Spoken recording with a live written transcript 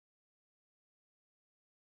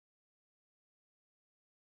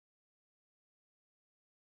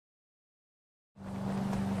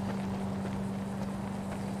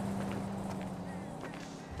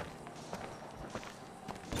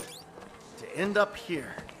end up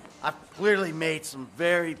here? I've clearly made some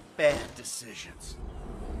very bad decisions.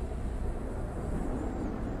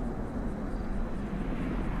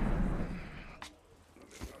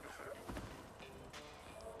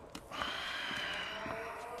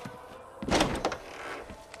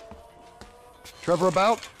 Trevor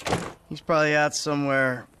about? He's probably out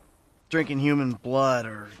somewhere drinking human blood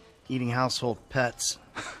or eating household pets.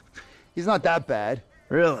 He's not that bad.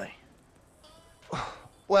 Really?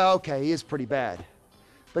 Well, okay, he is pretty bad.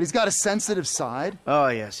 But he's got a sensitive side. Oh,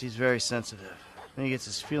 yes, he's very sensitive. When he gets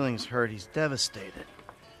his feelings hurt, he's devastated.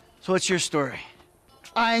 So what's your story?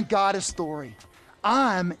 I ain't got a story.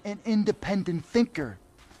 I'm an independent thinker.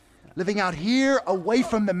 Living out here away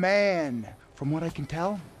from the man. From what I can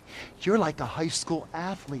tell, you're like a high school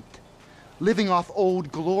athlete. Living off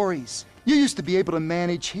old glories. You used to be able to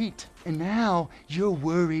manage heat. And now you're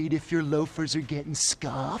worried if your loafers are getting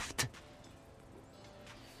scuffed.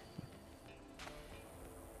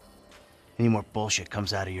 Any more bullshit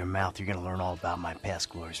comes out of your mouth, you're gonna learn all about my past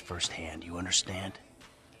glories firsthand. You understand?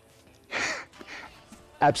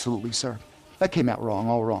 Absolutely, sir. That came out wrong,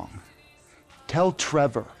 all wrong. Tell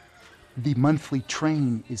Trevor the monthly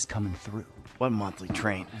train is coming through. What monthly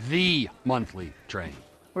train? The monthly train.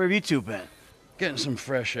 Where have you two been? Getting some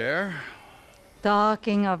fresh air.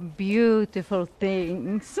 Talking of beautiful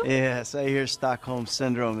things. Yes, I hear Stockholm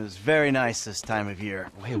Syndrome is very nice this time of year.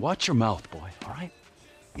 Hey, watch your mouth, boy, all right?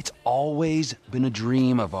 It's always been a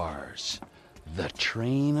dream of ours. The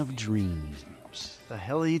train of dreams. The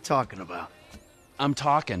hell are you talking about? I'm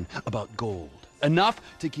talking about gold. Enough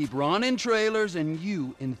to keep Ron in trailers and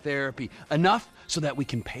you in therapy. Enough so that we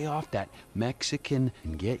can pay off that Mexican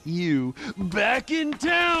and get you back in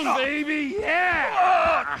town, baby!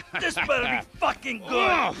 Yeah! This better be fucking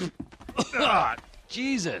good!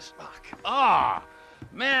 Jesus. Ah,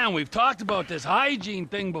 man, we've talked about this hygiene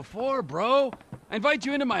thing before, bro. I invite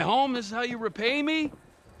you into my home, this is how you repay me?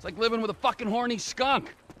 It's like living with a fucking horny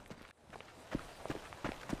skunk.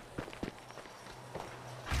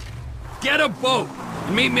 Get a boat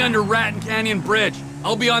and meet me under Raton Canyon Bridge.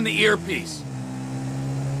 I'll be on the earpiece.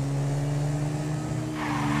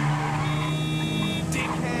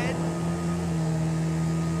 Dickhead.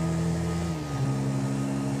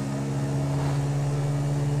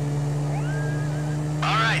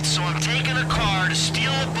 Alright, so I'm taking a car to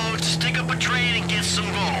steal a boat, stick up a train, and get some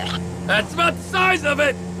gold. That's about the size of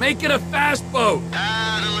it. Make it a fast boat. The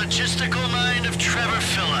logistical mind of Trevor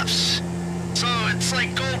Phillips. So it's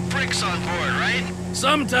like gold bricks on board, right?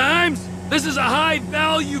 Sometimes. This is a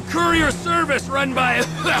high-value courier service run by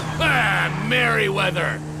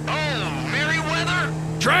Merryweather. Oh, Merryweather?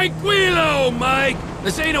 Tranquilo, Mike.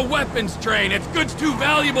 This ain't a weapons train. It's goods too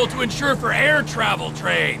valuable to insure for air travel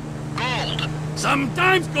train. Gold.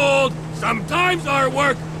 Sometimes gold, sometimes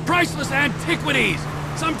artwork, priceless antiquities.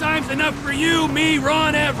 Sometimes enough for you, me,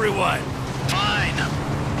 Ron, everyone. Fine.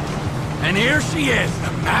 And here she is,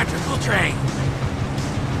 the magical train.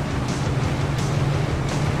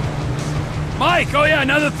 Mike, oh yeah,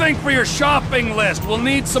 another thing for your shopping list. We'll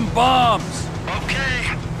need some bombs. Okay.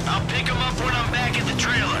 I'll pick them up when I'm back at the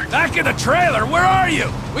trailer. Back at the trailer? Where are you?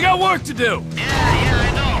 We got work to do. Yeah,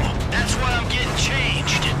 I know. That's why I'm getting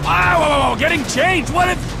changed. Whoa, getting changed? What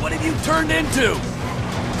have you turned into?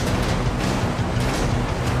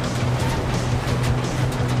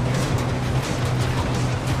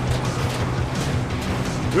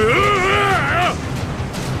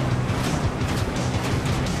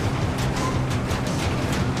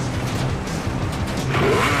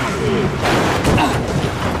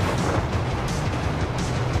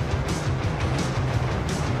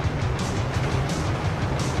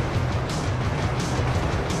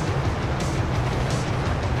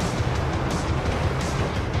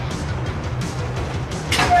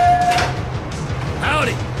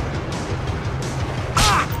 Howdy.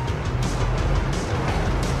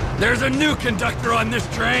 There's a new conductor on this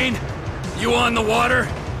train. You on the water?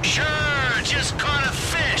 Sure, just caught a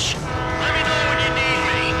fish. Let me know when you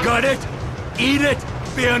need me. Gut it, eat it,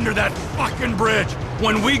 be under that fucking bridge.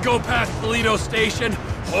 When we go past Toledo Station,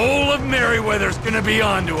 whole of Merryweather's gonna be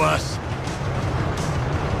onto us.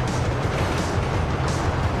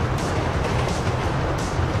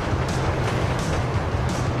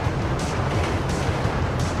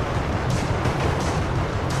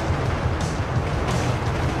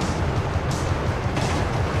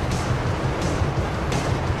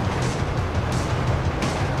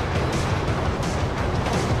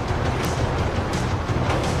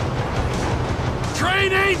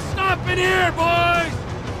 Train ain't stopping here, boys!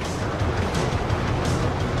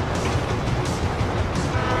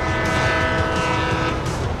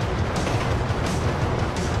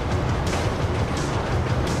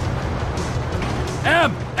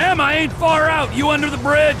 am, I ain't far out. You under the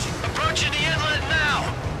bridge? Approaching the inlet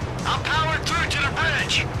now. I'm powered through to the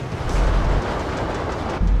bridge.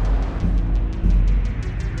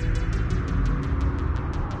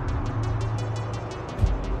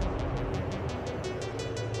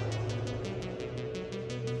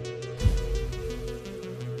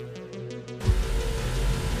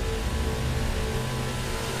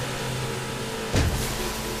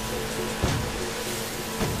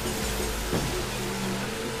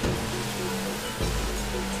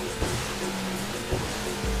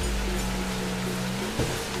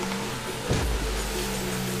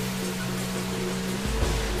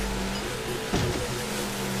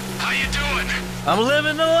 How you doing? I'm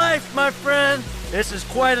living the life, my friend. This is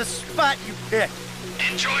quite a spot you picked.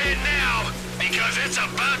 Enjoy it now, because it's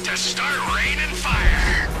about to start raining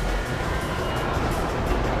fire.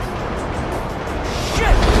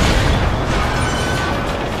 Shit!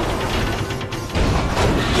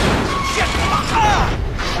 Shit! Ah!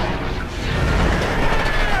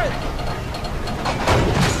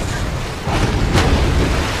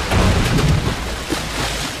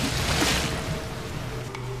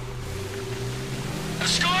 The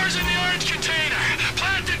score's in the orange container.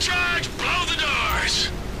 Plant the charge, blow the doors.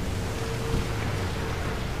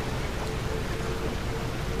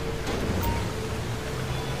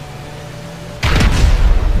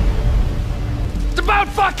 It's about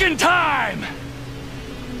fucking time!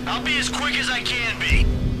 I'll be as quick as I can be.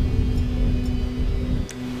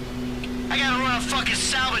 I gotta run a fucking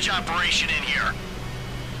salvage operation in here.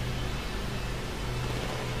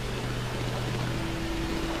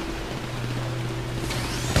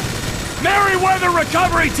 Merryweather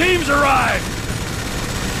recovery teams arrived!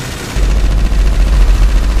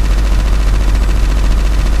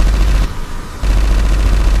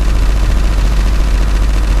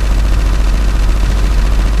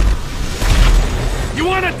 You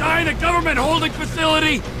want to die in a government holding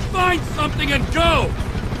facility? Find something and go!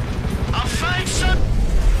 I'll find some...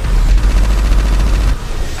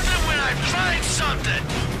 And then when I find something,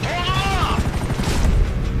 hold off!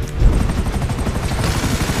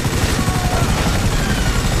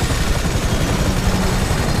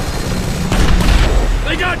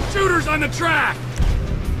 They got shooters on the track!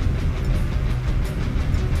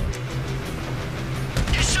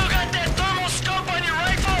 You still got that thermal scope on your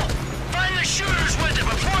rifle? Find the shooters with it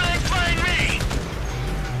before they find me!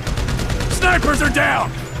 Snipers are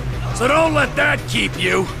down! So don't let that keep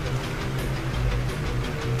you!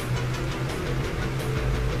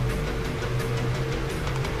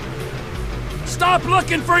 Stop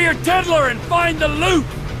looking for your tiddler and find the loot!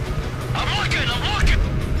 I'm looking!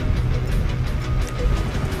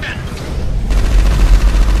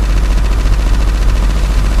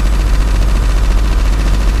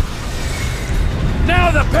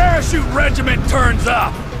 Now the parachute regiment turns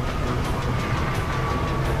up!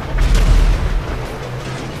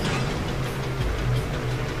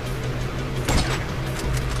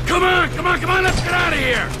 Come on, let's get out of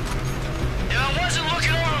here! If I wasn't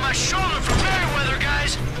looking over my shoulder for Merryweather,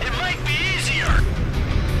 guys, it might be easier.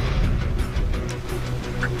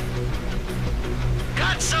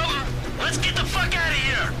 Got something? Let's get the fuck out of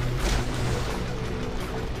here!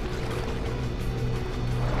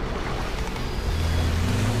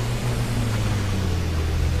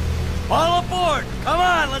 All aboard! Come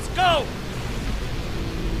on, let's go!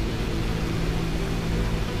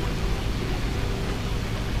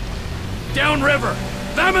 Downriver!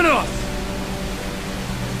 Vámonos!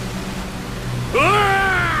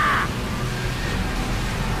 Ah!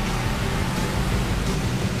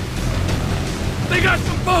 They got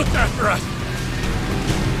some boats after us!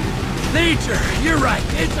 Nature, you're right,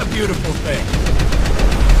 it's a beautiful thing.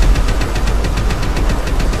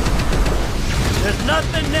 There's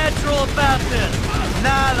nothing natural about this.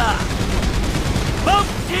 Nada. Boat,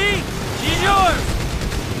 T! She's yours!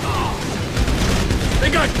 They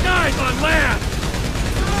got guys on land!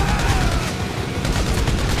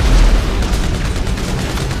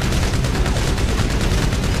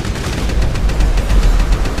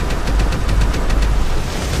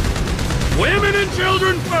 Women and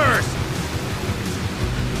children first!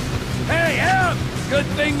 Hey, Em! Good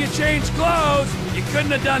thing you changed clothes. You couldn't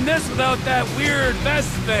have done this without that weird vest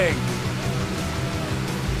thing.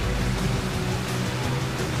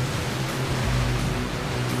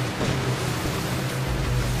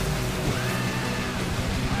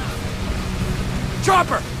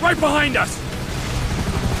 Chopper! Right behind us!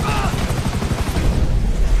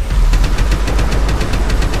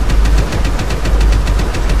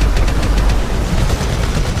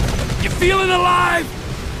 You feeling alive?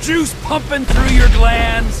 Juice pumping through your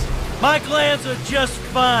glands? My glands are just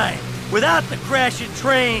fine. Without the crashing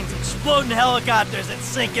trains, exploding helicopters, and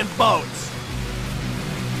sinking boats.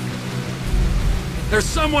 There's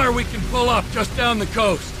somewhere we can pull up just down the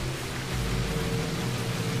coast.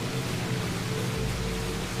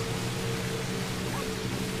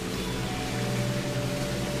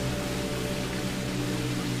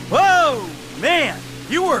 Whoa! Man,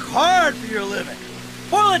 you work hard for your living.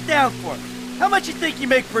 Boil it down for me. How much you think you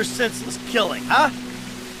make per senseless killing, huh?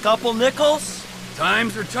 Couple nickels?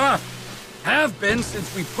 Times are tough. Have been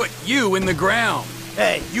since we put you in the ground.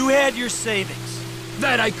 Hey, you had your savings.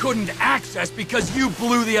 That I couldn't access because you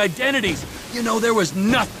blew the identities. You know, there was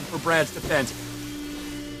nothing for Brad's defense.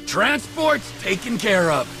 Transport's taken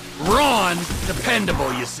care of. Ron,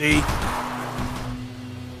 dependable, you see.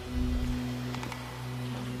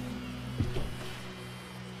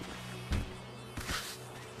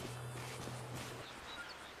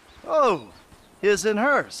 Oh, his and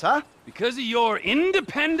hers, huh? Because of your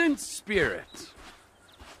independent spirit.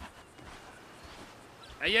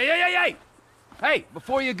 Hey! Hey,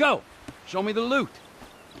 before you go, show me the loot.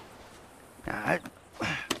 Alright.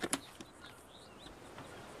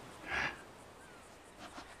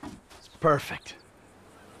 It's perfect.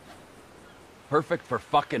 Perfect for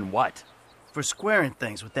fucking what? For squaring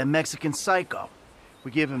things with that Mexican psycho. We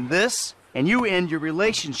give him this, and you end your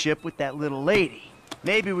relationship with that little lady.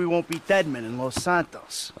 Maybe we won't be deadmen in Los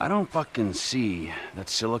Santos. I don't fucking see that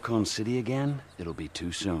Silicon City again. It'll be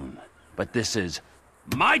too soon. But this is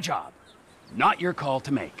my job, not your call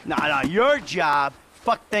to make. Nah, your job.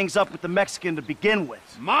 Fuck things up with the Mexican to begin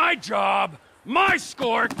with. My job, my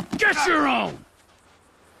score, get your own!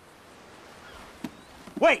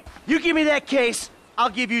 Wait, you give me that case, I'll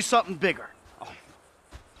give you something bigger.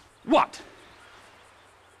 What?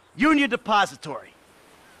 Union Depository.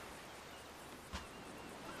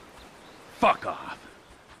 Fuck off.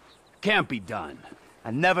 Can't be done. I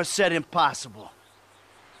never said impossible.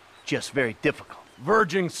 Just very difficult.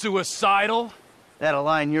 Verging suicidal? That a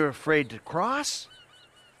line you're afraid to cross?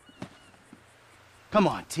 Come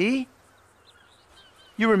on, T.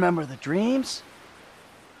 You remember the dreams?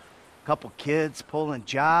 Couple kids pulling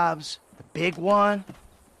jobs, the big one.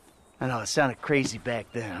 I know it sounded crazy back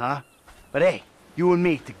then, huh? But hey, you and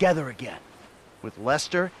me together again. With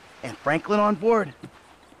Lester and Franklin on board,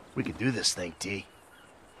 we can do this thing, T.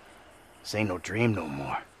 This ain't no dream no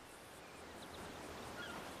more.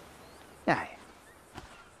 Yeah.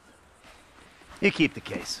 You keep the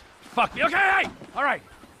case. Fuck me. Okay, hey! All right.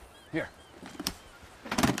 Here.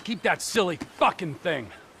 Keep that silly fucking thing.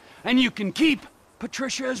 And you can keep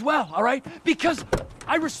Patricia as well, all right? Because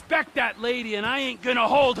I respect that lady and I ain't gonna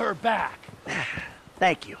hold her back.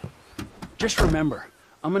 Thank you. Just remember,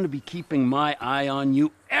 I'm gonna be keeping my eye on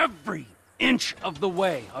you every inch of the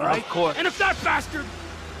way, all right? Of course. And if that bastard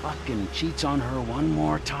fucking cheats on her one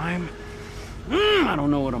more time, I don't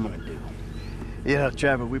know what I'm gonna do. You know,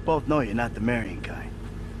 Trevor, we both know you're not the marrying kind.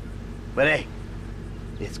 But hey,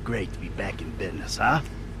 it's great to be back in business, huh?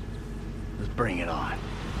 Let's bring it on.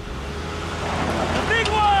 The big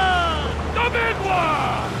one! The big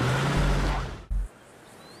one!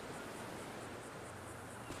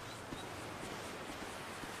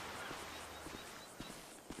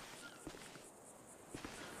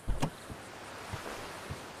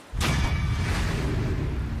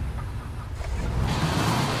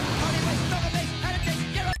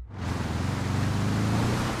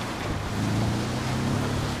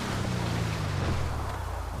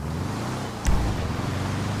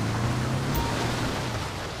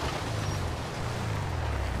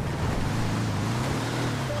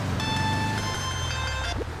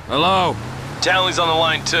 Hello? Townley's on the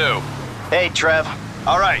line too. Hey, Trev.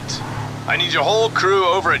 All right. I need your whole crew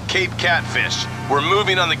over at Cape Catfish. We're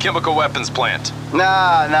moving on the chemical weapons plant.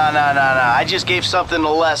 Nah. I just gave something to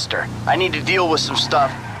Lester. I need to deal with some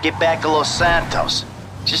stuff. Get back to Los Santos.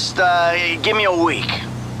 Just, give me a week.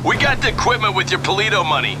 We got the equipment with your Polito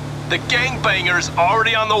money. The gangbanger's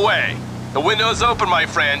already on the way. The window's open, my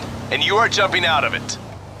friend, and you are jumping out of it.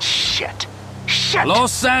 Shit.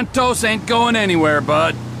 Los Santos ain't going anywhere,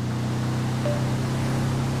 bud.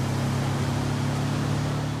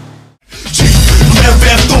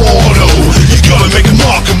 You gotta make a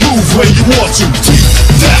mark and move where you want to. Keep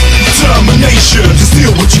that determination to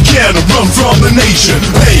steal what you can and run from the nation.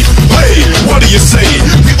 Hey, what do you say?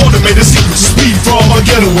 We automate a secret to speed from our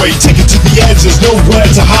getaway. Take it to the edge, there's nowhere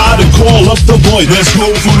to hide, and call up the boy. Let's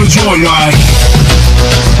go for the joyride.